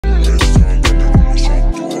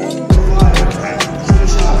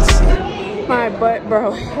butt,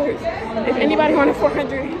 bro. If anybody wanted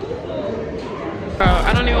 400, bro,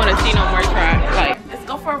 I don't even want to see no more track. Like, let's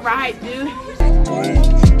go for a ride, dude.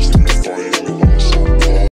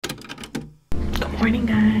 Good morning,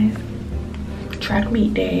 guys. Track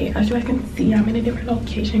meet day. As you guys can see, I'm in a different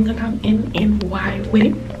location because I'm in NY with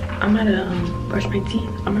it. I'm gonna brush my teeth.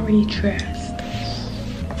 I'm already dressed,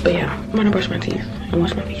 but yeah, I'm gonna brush my teeth and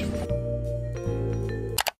wash my face.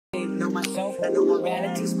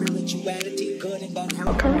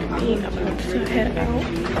 Currently, I'm about to head out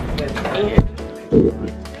and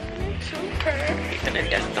gonna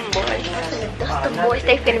dust them boys. Dust them boys.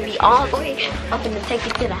 They finna be all the way up and take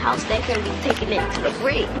it to the house. They finna be taking it to the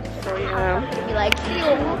rig. So yeah, be like,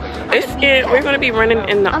 we're gonna be running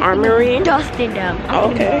in the armory. Dusting them.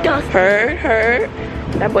 Oh, okay. Heard.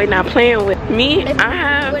 That boy not playing with me. I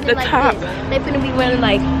have the top. They finna be running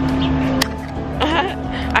like.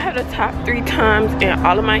 I have the top 3 times in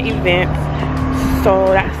all of my events, so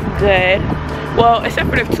that's good. Well, except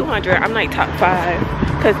for the 200, I'm like top 5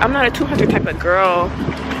 because I'm not a 200 type of girl.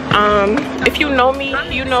 If you know me,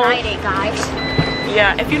 you know. Excited, guys.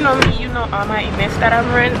 Yeah, if you know me, you know all my events that I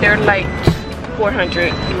run. They're like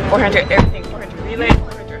 400 everything. 400 relay,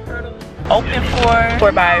 400 hurdle, open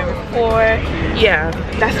 4x4. Yeah,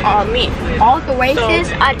 that's all me. All the races,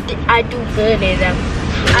 so, I do good in them.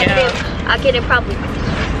 Yeah. I get it probably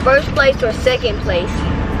first place or second place.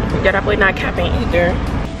 Yeah, that boy not capping either.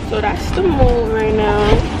 So that's the move right now.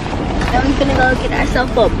 Then we're gonna go get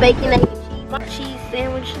ourselves a bacon and cheese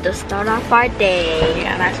sandwich to start off our day.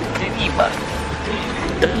 Yeah, that's what you eat, but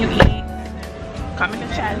you eat. Comment in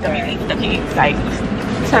the chat. W-E. Like,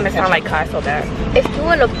 it's starting to sound like Kai so bad. If you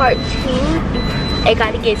want a part 2, it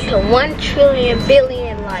gotta get to 1 trillion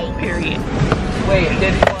billion likes. Period. Wait,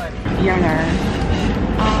 did you want? Yeah.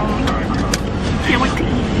 Can't wait to eat.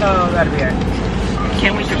 No, that'll be it.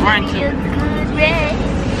 Can't wait to run too.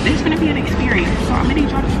 This is gonna be an experience, so I'm gonna need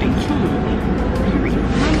y'all to stay tuned.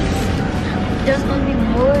 There's gonna be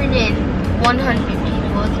more than 100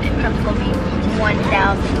 people. It's probably gonna be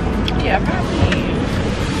 1,000. Yeah, probably.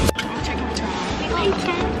 I'm checking with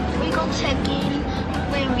y'all. We gonna check in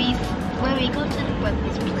when we go to the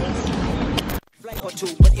breakfast place. Or 2,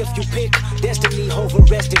 but if you pick destiny over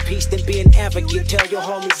rest in peace, then be an advocate. Tell your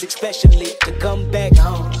homies especially to come back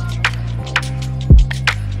home.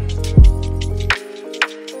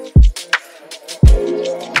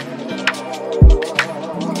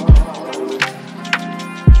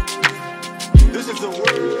 This is the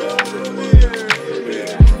world premiere.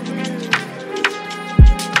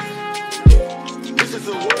 This is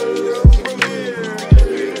the world premiere.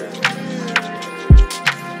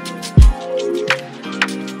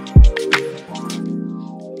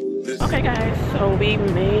 Okay guys, so we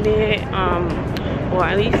made it. Well,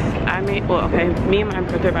 at least I made, well, okay, me and my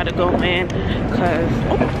brother about to go in because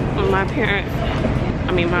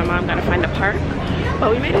my mom gotta find a park,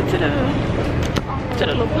 but we made it to the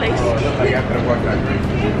little place.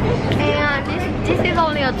 And this is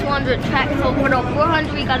only a 200 track, so for the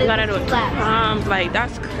 400 we gotta do 2 laps. Like,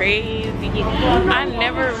 that's crazy. I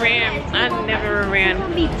never ran. I'm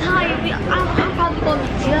gonna be tired. I'm probably gonna be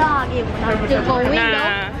jogging when I'm just going.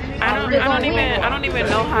 Nah, I don't even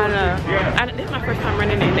know how to. This is my first time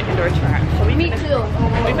running in the indoor track. So we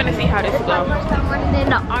finna see how this goes. My first time running in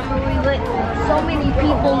the armory with so many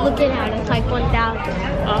people looking at us, like 1,000.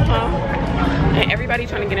 And everybody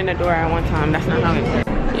trying to get in the door at one time. That's not how it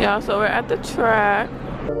works. Yeah, so we're at the track.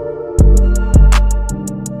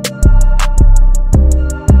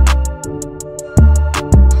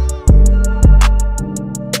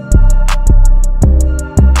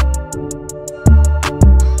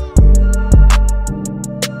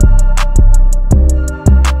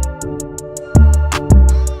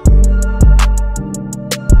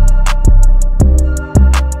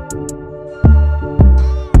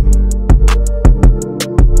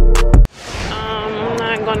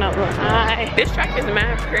 This track is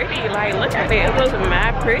mad pretty. Like, look at it. It looks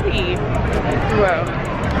mad pretty, bro.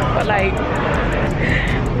 But like,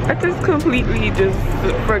 I just completely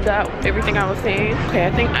forgot everything I was saying. Okay,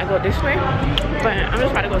 I think I go this way, but I'm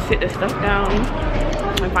just about to go sit this stuff down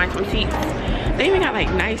and find some seats. They even got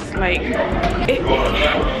like nice, like,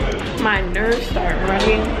 my nerves start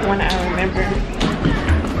running when I remember.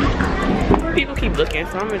 People keep looking,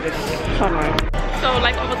 so I'm gonna just hold on. So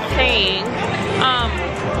like I was saying,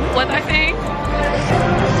 what was I saying?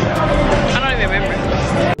 I don't even remember.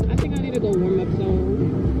 I think I need to go warm up, so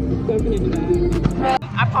I'm gonna do that.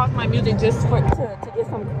 I paused my music just to get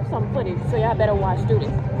some footage, so y'all better watch through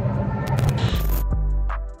this.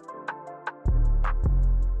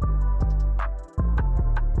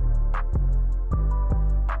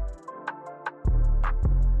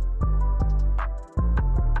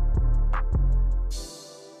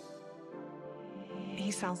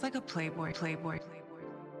 sounds like a playboy.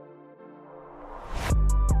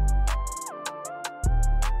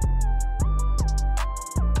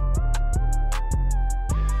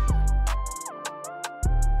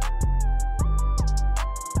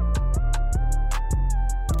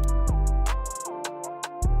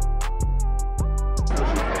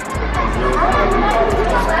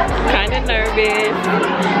 Kind of nervous.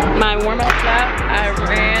 My warm-up lap, I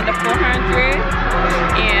ran the 400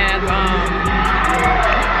 and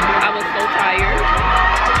I was so tired.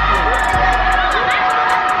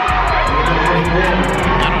 I don't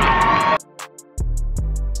know.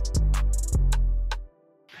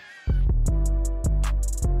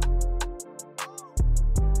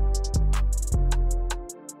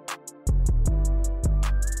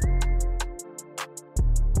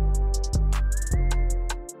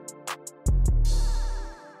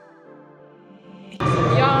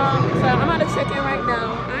 Check-in right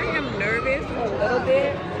now. I am nervous a little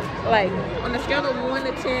bit. Like on a scale of 1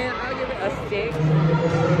 to 10, I'll give it a 6.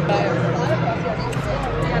 But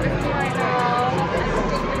yeah, this is me right now.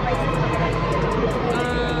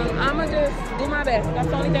 I'ma just do my best. That's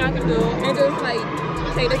the only thing I can do, and just like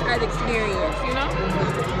take this as experience, you know?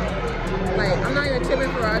 Like I'm not even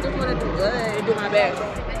tripping for it. I just want to do good and do my best.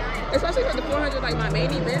 Especially for the 400, like my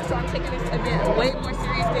main event, so I'm taking this event way more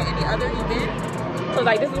serious than any other event. So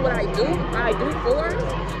like this is what I do. I do 4.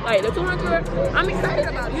 Like the 200, I'm excited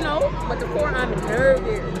about, you know, but the 4, I'm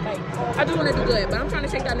nervous. Like I just want to do good, but I'm trying to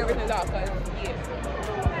shake that nervousness off. Cause yeah.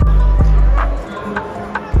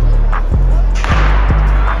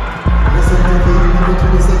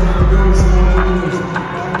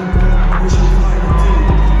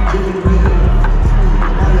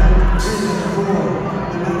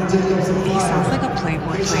 He sounds like a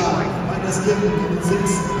playboy.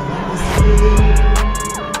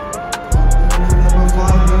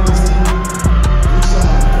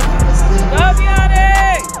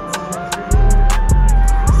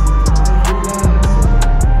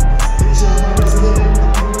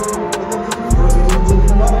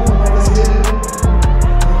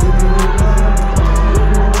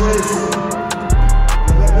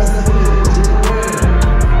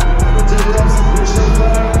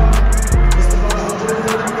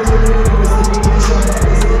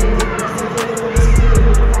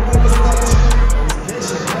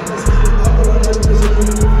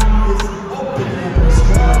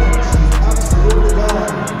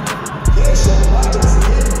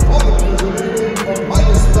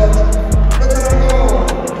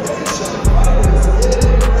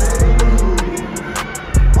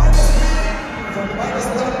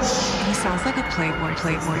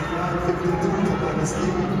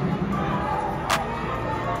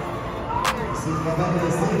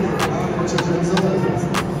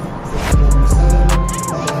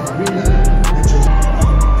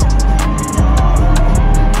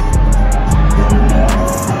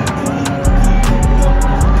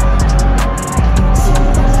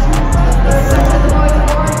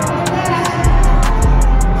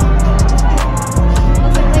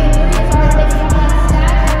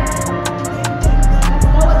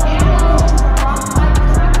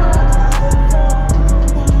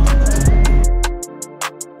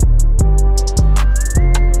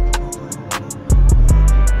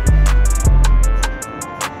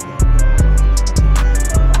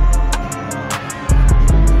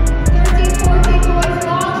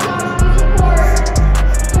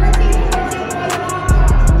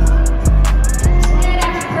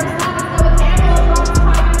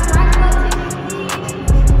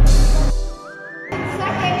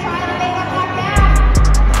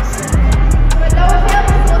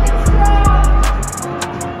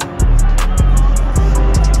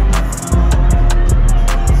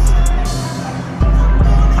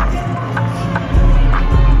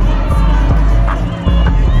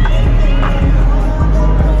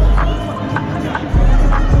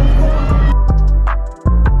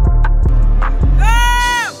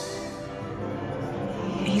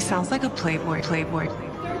 Sounds like a playboy.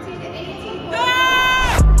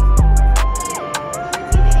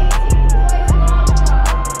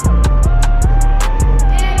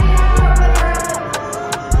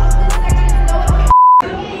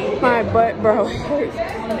 My butt, bro, hurts.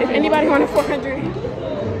 If anybody on a 400,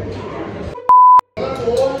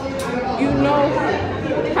 you know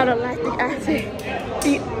how the lactic acid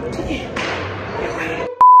beat.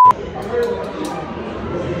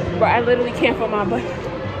 Bro, I literally can't feel my butt.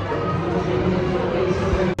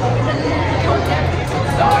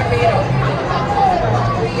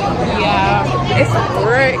 Yeah, it's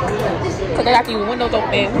brick because I got these windows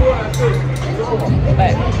open,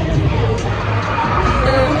 but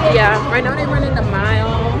Yeah, right now they're running the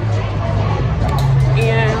mile.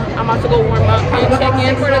 And I'm about to go warm up and check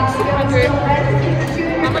in for the 200.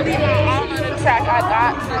 I'm gonna leave all of the track I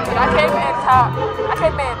got to, but I came in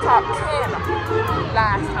top 10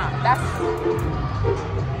 last time.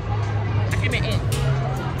 I came in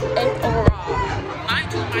 8th overall. Mind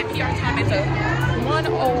you, my PR time is a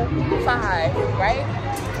 1:05, right?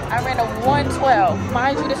 I ran a 1:12.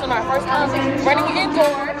 Mind you, this was my first time running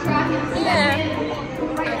indoors, and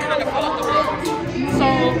I kind of fell off the wheel. So,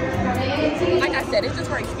 like I said, it's just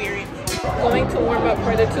for experience. Going to warm up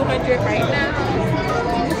for the 200 right now.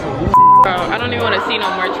 Bro, I don't even want to see no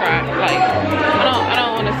more track. Like, I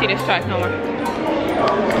don't want to see this track no more.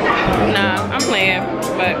 Nah, I'm playing,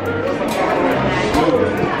 but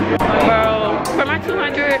bro, for my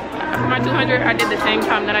 200, I did the same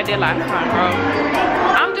time that I did last time, bro.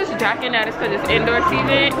 I'm just jacking that it's because it's indoor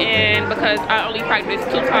season and because I only practice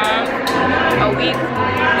 2 times a week,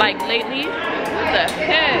 like lately. What the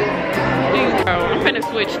heck? Bro, I'm finna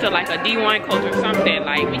switch to like a D1 coach or something.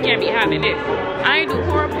 Like, we can't be having this. I ain't do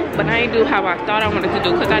horrible, but I ain't do how I thought I wanted to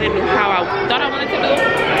do because I didn't do how I thought I wanted to do.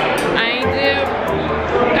 I ain't do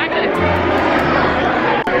that good.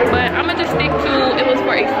 But I'm gonna just stick to it was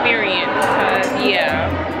for experience, yeah.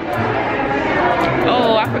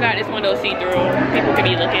 Oh, I forgot this window see-through. People could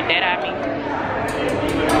be looking dead at me.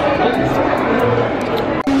 Oops.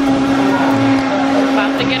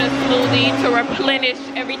 About to get a smoothie to replenish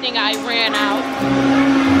everything I ran out.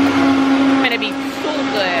 It's gonna be too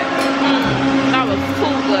good. That was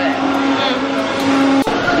too good.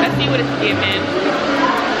 Let's see what it's giving.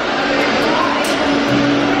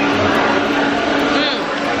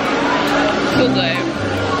 Too good.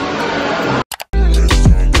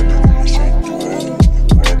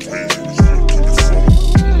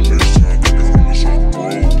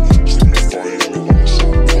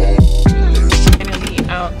 Finally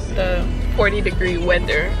out the 40-degree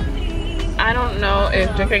weather. I don't know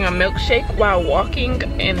if drinking a milkshake while walking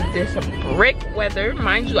in this brick weather,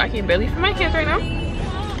 mind you, I can barely feel my hands right now,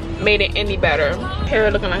 made it any better.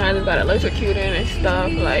 Hair looking like I just got electrocuted and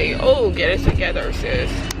stuff. Like, oh, get it together,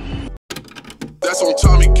 sis. That's on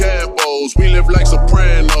Tommy Campos. We live like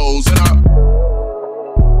Sopranos. And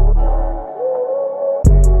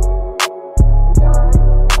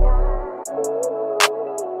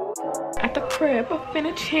at the crib, I'm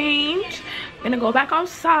finna change. Gonna go back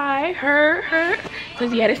outside.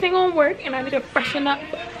 Cause yeah, this ain't gonna work, and I need to freshen up.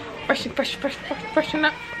 Freshen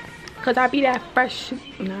up. Cause I be that fresh.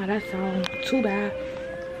 Nah, that sounds too bad.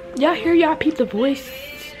 Y'all hear y'all peep the voice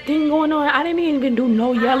thing going on? I didn't even do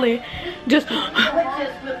no yelling. Just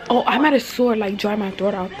oh, I'm at a sore, like dry my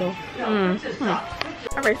throat out though.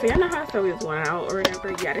 Alright, so y'all know how I said we was going out or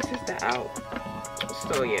whatever. Yeah, this is the out.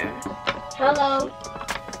 So yeah. Hello.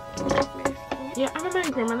 Yeah, I'm at my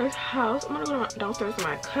grandmother's house. I'm gonna go downstairs to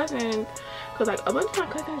my cousin, cause like a bunch of my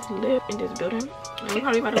cousins live in this building. And we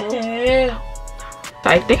probably about to go.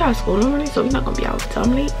 Like, they got school in the morning, so we're not gonna be out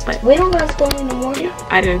dumb late. But We don't got school in the morning. yeah,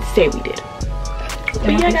 I didn't say we did.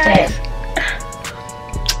 But yeah, guys,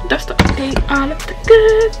 that's the update. All of the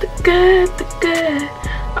good,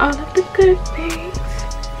 all of the good things,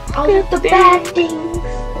 All of the bad things.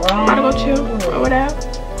 About to go chill or whatever,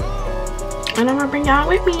 and I'm gonna bring y'all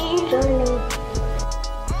with me.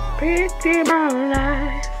 Pretty brown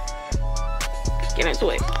eyes. Get into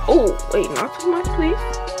it. Oh, wait, not too much, please.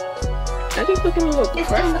 I just looking a little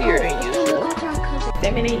crustier than usual.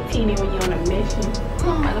 718 when you're on a mission.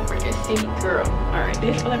 Motherfucking city girl. Alright,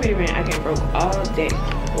 this elevator man I can broke all day.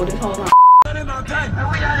 Well, this whole time.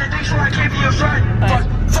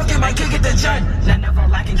 Fucking my kick at the jet. Never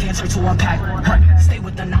lacking cancer to a pack. Stay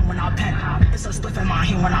with the numb when I pen. It's a spliff in my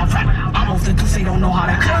hand when I rap. I'm off the goose, they don't know how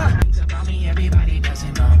to clap. Everybody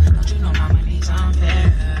doesn't know. Don't you know my money's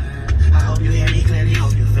unfair? I hope you hear me clearly,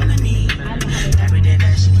 hope you feeling me. Every day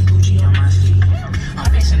that shit Gucci on my sleeve.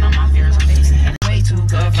 I'm facing all my fears, I'm facing it way too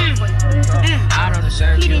good. I'd rather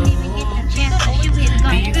serve you. Didn't even get the chance to shoot his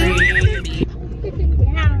gun.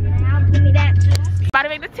 Give me that too. About to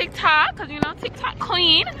make the TikTok, cause you know TikTok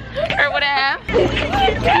queen or whatever.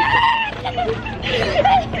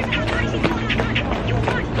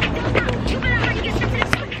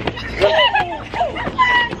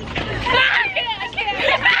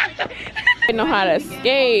 I know how to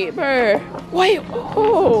skate, her. Wait,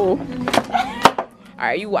 oh.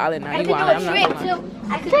 Alright, you wildin' now. You wildin'. I'm not gonna.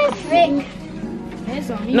 I could do a trick.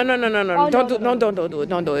 No. Don't do it.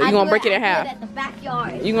 Don't do it. You're gonna break it in half. At the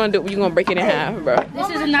backyard. You're gonna break it in half, bro. This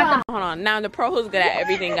is not Hold on. Now the pro who's good at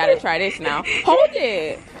everything gotta try this now. Hold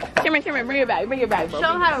it. Come here. Bring it back, bro.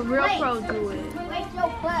 Show them how a real pro do it.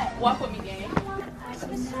 Walk with me, gang.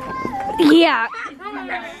 Yeah.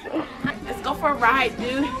 Let's go for a ride,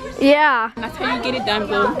 dude. Yeah. That's how you get it done,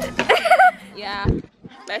 boo. Yeah.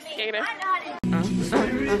 Let's get it.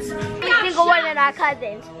 Single one of our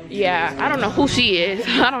cousins. Yeah, I don't know who she is.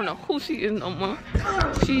 I don't know who she is no more.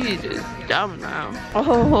 She's just dumb now.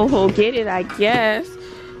 Oh, get it, I guess.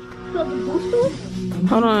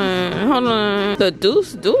 Hold on. The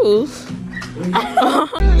deuce.